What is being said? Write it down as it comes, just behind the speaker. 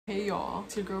Hey y'all,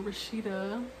 it's your girl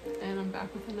Rasheda, and I'm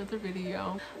back with another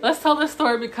video. Let's tell this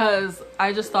story because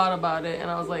I just thought about it and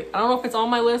I was like, I don't know if it's on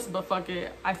my list, but fuck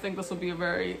it. I think this will be a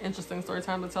very interesting story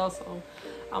time to tell, so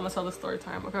I'm gonna tell the story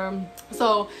time, okay?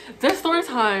 So this story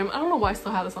time, I don't know why I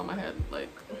still have this on my head. Like,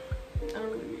 I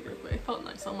don't really need it, but it felt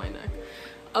nice on my neck.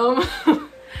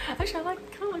 Actually, I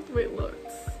kind of like the way it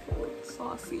looks. Kind of like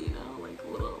saucy, you know, like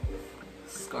a little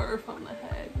scarf on the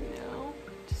head, you know?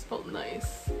 Just felt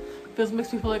nice. This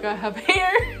makes me feel like I have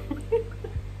hair.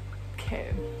 Okay,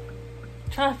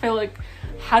 I'm trying to feel like,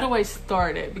 how do I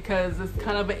start it? Because it's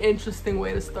kind of an interesting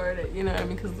way to start it, you know what I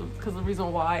mean? Because the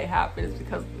reason why it happened is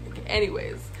because,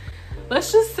 anyways,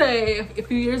 let's just say a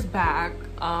few years back,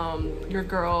 your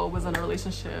girl was in a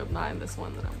relationship, not in this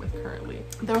one that I'm with currently.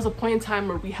 There was a point in time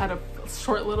where we had a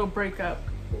short little breakup.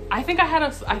 I think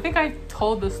I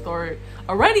told this story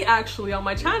already actually on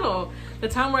my channel. The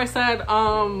time where I said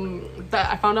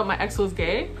that I found out my ex was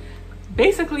gay.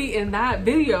 Basically in that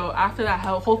video, after that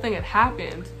whole thing had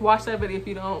happened, watch that video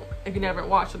if you never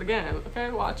watched it again,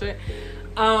 okay, watch it.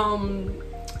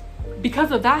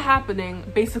 Because of that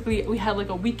happening, basically we had like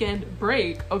a weekend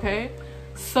break, okay?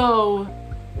 So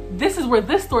this is where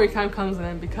this story time comes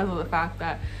in, because of the fact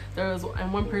that there was,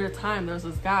 in one period of time, there was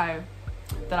this guy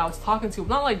that I was talking to,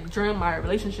 not like during my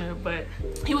relationship, but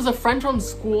he was a friend from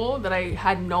school that I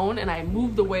had known, and I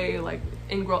moved away like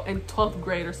in 12th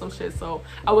grade or some shit, so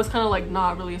I was kind of like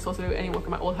not really associated with anyone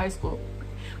from my old high school.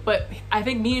 But I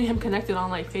think me and him connected on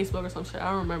like Facebook or some shit,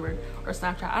 I don't remember, or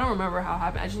Snapchat, I don't remember how it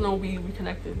happened. I just know we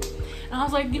connected, and I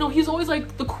was like, you know, he's always like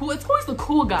it's always the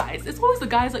cool guys, it's always the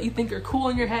guys that you think are cool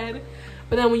in your head,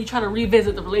 but then when you try to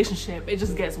revisit the relationship, it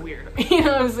just gets weird. You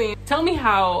know what I'm saying? Tell me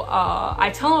how. I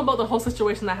tell him about the whole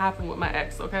situation that happened with my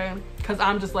ex, okay? Because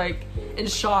I'm just like in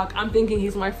shock. I'm thinking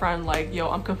he's my friend. Like, yo,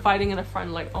 I'm confiding in a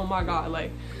friend. Like, oh my god,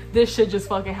 like this shit just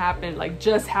fucking happened. Like,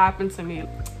 just happened to me.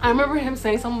 I remember him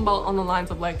saying something about on the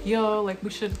lines of like, yo, like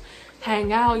we should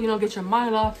hang out, you know, get your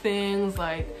mind off things.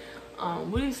 Like,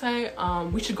 what did he say?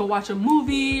 We should go watch a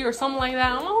movie or something like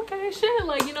that. I'm like, okay, shit.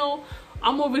 Like, you know,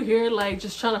 I'm over here like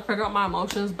just trying to figure out my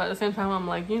emotions, but at the same time I'm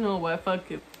like, you know what, fuck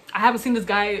it. I haven't seen this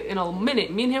guy in a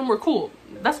minute. Me and him were cool.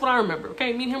 That's what I remember,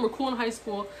 okay? Me and him were cool in high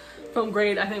school from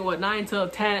grade, I think, what, 9 to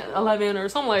 10, 11 or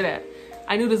something like that.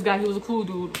 I knew this guy, he was a cool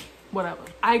dude, whatever.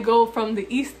 I go from the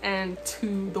East End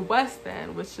to the West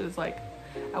End, which is like,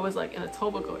 I was like in a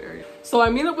Etobicoke area. So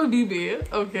I meet up with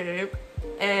BB, okay?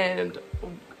 And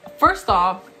first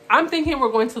off, I'm thinking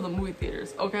we're going to the movie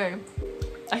theaters, okay?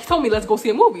 He told me, let's go see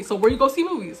a movie. So where you go see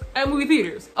movies? At movie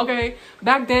theaters, okay?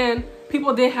 Back then,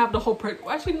 people didn't have the whole,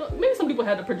 actually, no, maybe some people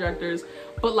had the projectors,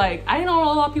 but like, I know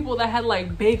a lot of people that had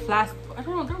like big flat, I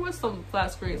don't know, there was some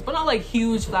flat screens, but not like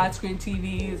huge flat screen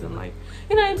TVs and like,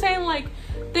 you know what I'm saying? Like,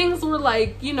 things were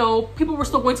like, you know, people were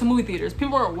still going to movie theaters.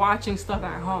 People weren't watching stuff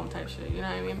at home type shit, you know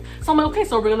what I mean? So I'm like, okay,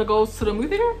 so we're gonna go to the movie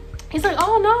theater? He's like,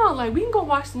 oh no, like, we can go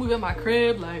watch the movie at my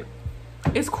crib, like,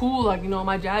 it's cool, like, you know,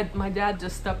 my dad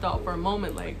just stepped out for a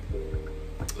moment, like,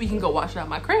 we can go watch it at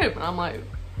my crib. And I'm like,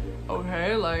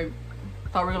 okay, like,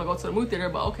 thought we were gonna go to the movie theater,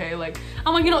 but okay, like,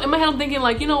 I'm like, you know, in my head I'm thinking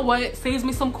like, you know what, it saves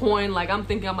me some coin. Like, I'm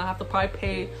thinking I'm gonna have to probably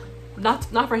pay, not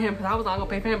for him, because I was not gonna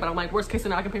pay for him, but I'm like, worst case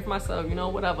scenario, I can pay for myself, you know,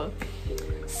 whatever.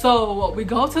 So we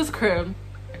go to his crib,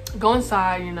 go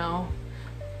inside, you know,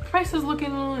 price is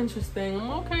looking a little interesting. I'm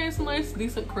like, okay, it's a nice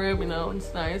decent crib, you know,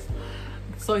 it's nice.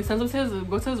 So he sends him to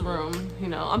go to his room, you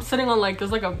know. I'm sitting on like,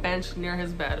 there's like a bench near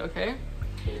his bed, okay?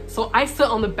 So I sit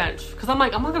on the bench, because I'm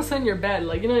like, I'm not gonna sit in your bed,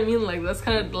 like, you know what I mean? Like, that's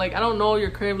kind of like, I don't know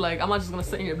your crib, like, I'm not just gonna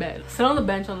sit in your bed. Sit on the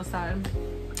bench on the side.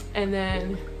 And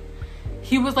then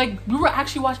he was like, we were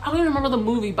actually watching, I don't even remember the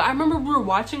movie, but I remember we were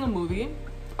watching a movie,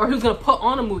 or he was gonna put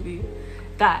on a movie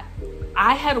that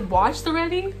I had watched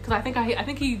already, because I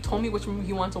think he told me which movie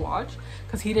he wanted to watch,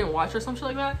 because he didn't watch or some shit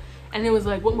like that. And it was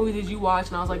like, what movie did you watch?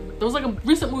 And I was like, there was like a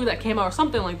recent movie that came out or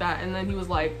something like that. And then he was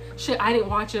like, shit, I didn't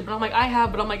watch it. But I'm like, I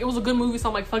have. But I'm like, it was a good movie. So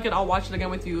I'm like, fuck it, I'll watch it again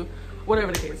with you.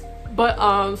 Whatever the case. But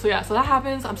so yeah, so that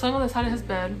happens. I'm sitting on the side of his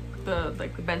bed, the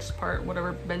bench part,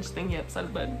 whatever bench thing he had beside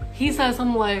his bed. He says,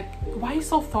 I'm like, why are you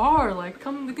so far? Like,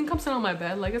 you can come sit on my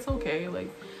bed. Like, it's okay. Like,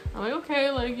 I'm like,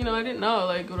 okay, like, you know, I didn't know,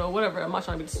 like, you know, whatever. I'm not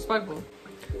trying to be disrespectful.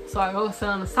 So I go sit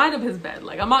on the side of his bed.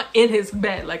 Like, I'm not in his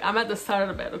bed. Like, I'm at the side of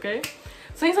the bed, okay?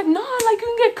 So he's like, no, like,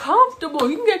 you can get comfortable.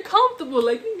 You can get comfortable.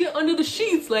 Like, you can get under the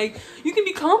sheets. Like, you can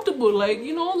be comfortable. Like,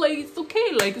 you know, like, it's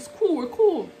okay. Like, it's cool. We're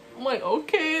cool. I'm like,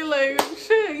 okay, like,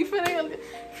 shit, you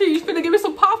finna give me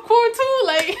some popcorn too?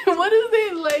 Like, what is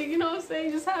it? Like, you know what I'm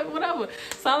saying? Just have whatever.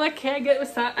 So I'm like, okay, I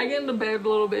get in the bed a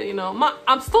little bit, you know.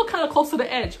 I'm still kind of close to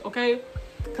the edge, okay?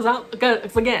 Because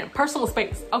it's again, personal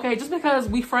space. Okay, just because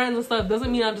we friends and stuff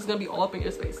doesn't mean I'm just gonna be all up in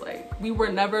your space. Like, we were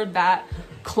never that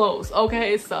close.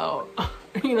 Okay, so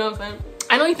you know what I'm saying?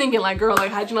 I know you're thinking like, girl,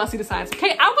 like, how'd you not see the signs?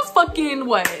 Okay, I was fucking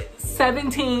what,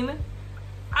 17?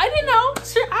 I didn't know.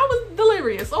 Sure, I was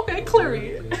delirious. Okay,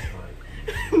 clearly.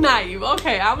 Naive.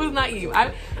 Okay, I was naive.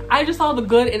 I just saw the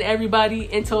good in everybody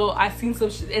until I seen some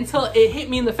shit, until it hit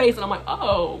me in the face, and I'm like,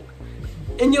 oh.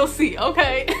 And you'll see.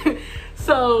 Okay.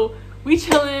 So we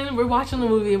chilling, we're watching the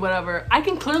movie, whatever. I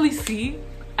can clearly see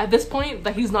at this point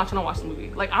that he's not trying to watch the movie.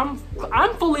 Like, I'm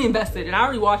fully invested, and I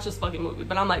already watched this fucking movie,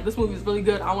 but I'm like, this movie is really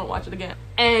good, I want to watch it again.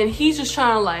 And he's just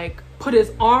trying to like put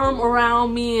his arm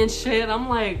around me and shit. I'm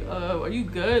like, are you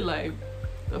good? Like,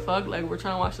 the fuck? Like, we're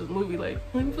trying to watch this movie. Like,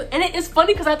 and it's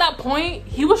funny because at that point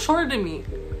he was shorter than me.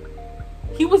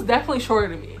 He was definitely shorter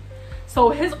than me.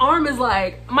 So his arm is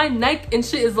like, my neck and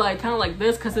shit is like kind of like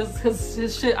this, because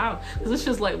his shit out, because this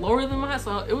shit's like lower than mine.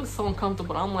 So it was so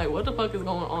uncomfortable. I'm like, what the fuck is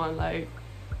going on? Like,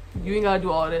 you ain't gotta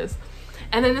do all this.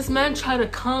 And then this man tried to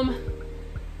come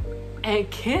and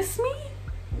kiss me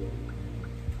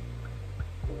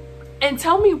and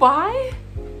tell me why.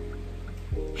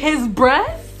 His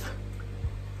breath,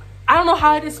 I don't know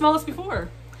how I didn't smell this before.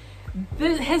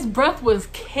 His breath was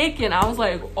kicking. I was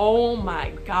like, oh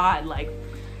my God. Like,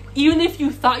 even if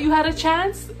you thought you had a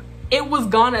chance, it was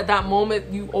gone at that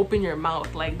moment you open your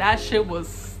mouth. Like, that shit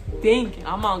was stinking.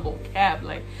 I'm not gonna cap.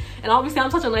 Like, and obviously I'm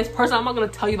such a nice person, I'm not gonna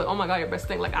tell you like, oh my God, your breath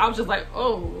stink. Like, I was just like,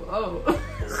 oh.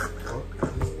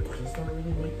 Does that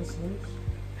really make a sense?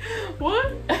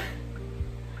 What?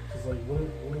 Because like,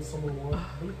 when someone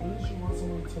wouldn't you want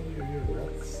someone to tell you your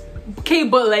breath stinks? Okay,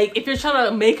 but like, if you're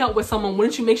trying to make out with someone,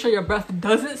 wouldn't you make sure your breath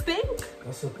doesn't stink?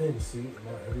 That's the thing. See,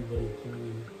 not everybody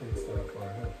clearly thinks that far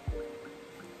ahead.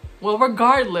 Well,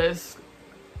 regardless,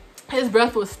 his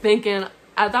breath was stinking.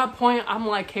 At that point, I'm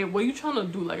like, hey, what are you trying to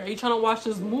do? Like, are you trying to watch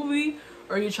this movie,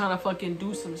 or are you trying to fucking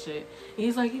do some shit? And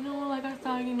he's like, you know, like, I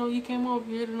thought, you know, you came over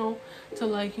here, you know, to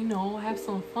like, you know, have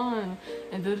some fun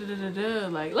and da-da-da-da-da.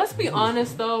 Like, let's be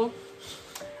honest though,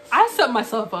 I set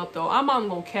myself up though. I'm not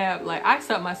gonna cap. Like, I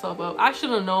set myself up. I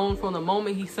should have known from the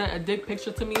moment he sent a dick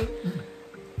picture to me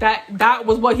that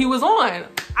was what he was on.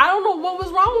 I don't know what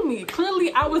was wrong with me.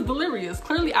 Clearly I was delirious.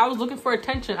 Clearly I was looking for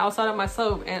attention outside of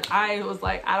myself, and I was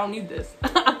like, I don't need this.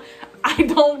 I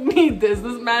don't need this.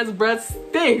 This man's breath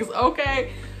stinks.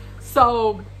 Okay,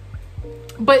 so,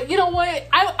 but you know what,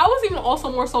 I was even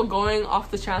also more so going off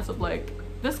the chance of like,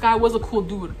 this guy was a cool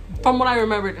dude from what I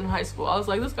remembered in high school. I was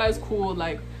like, this guy's cool.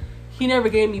 Like, he never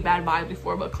gave me bad vibes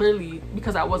before, but clearly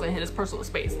because I wasn't in his personal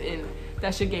space, and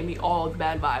that shit gave me all the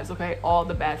bad vibes. Okay, all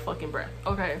the bad fucking breath.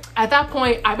 Okay, at that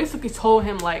point I basically told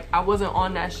him like I wasn't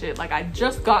on that shit. Like, I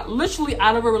just got literally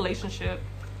out of a relationship.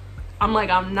 I'm like,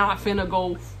 I'm not finna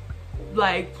go,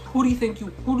 like, who do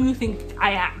you think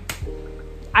I am?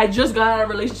 I just got out of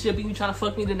a relationship and you trying to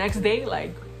fuck me the next day?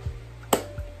 Like,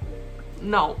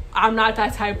 no, I'm not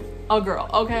that type of girl.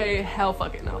 Okay, hell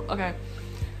fucking no. Okay,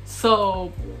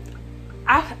 so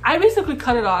I basically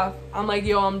cut it off. I'm like,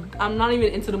 yo, I'm not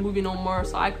even into the movie no more.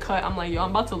 So I cut. I'm like, yo,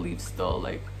 I'm about to leave still.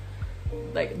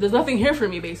 Like there's nothing here for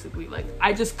me, basically. Like,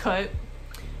 I just cut.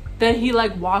 Then he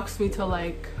like walks me to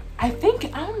like, I'm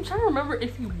trying to remember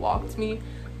if he walked me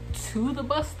to the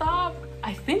bus stop.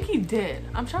 I think he did.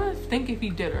 I'm trying to think if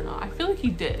he did or not. I feel like he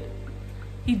did.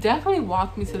 He definitely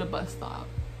walked me to the bus stop.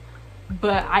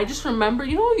 But I just remember,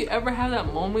 you know, you ever have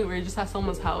that moment where you're just at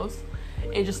someone's house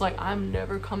and just like, I'm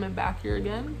never coming back here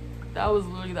again? That was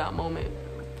literally that moment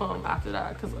after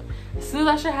that. Because as soon as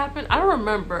that shit happened, I don't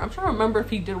remember. I'm trying to remember if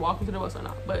he did walk me to the bus or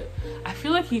not, but I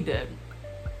feel like he did.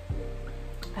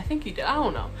 I think he did. I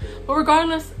don't know. But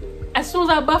regardless, as soon as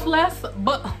that bus left,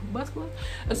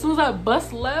 as soon as that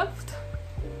bus left,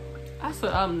 I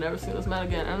said, I've never seen this man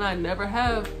again. And I never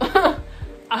have.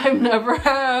 I never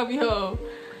have, yo.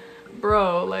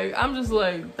 Bro, like, I'm just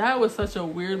like, that was such a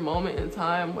weird moment in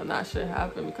time when that shit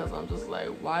happened, because I'm just like,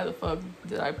 why the fuck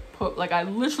did I I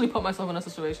literally put myself in a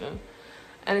situation,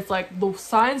 and it's like the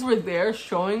signs were there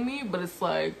showing me, but it's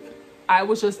like I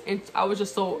was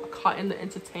just so caught in the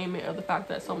entertainment of the fact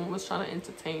that someone was trying to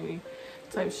entertain me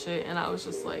type shit, and I was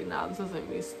just like, nah, this isn't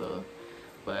me still.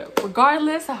 But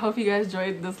regardless, I hope you guys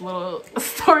enjoyed this little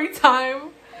story time.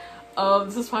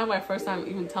 This is probably my first time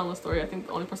even telling a story. I think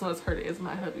the only person that's heard it is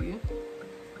my hubby.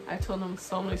 I told him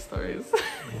so many stories,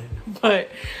 but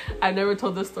I never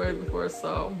told this story before.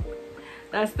 So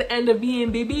that's the end of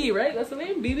being BB, right? That's the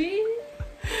name, BB.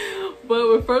 But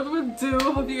with further ado,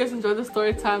 hope you guys enjoyed the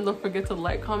story time. Don't forget to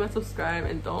like, comment, subscribe,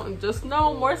 and just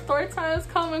know more story time is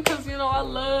coming, because you know I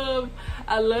love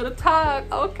to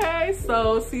talk. Okay,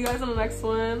 so see you guys in the next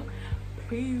one.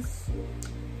 Peace.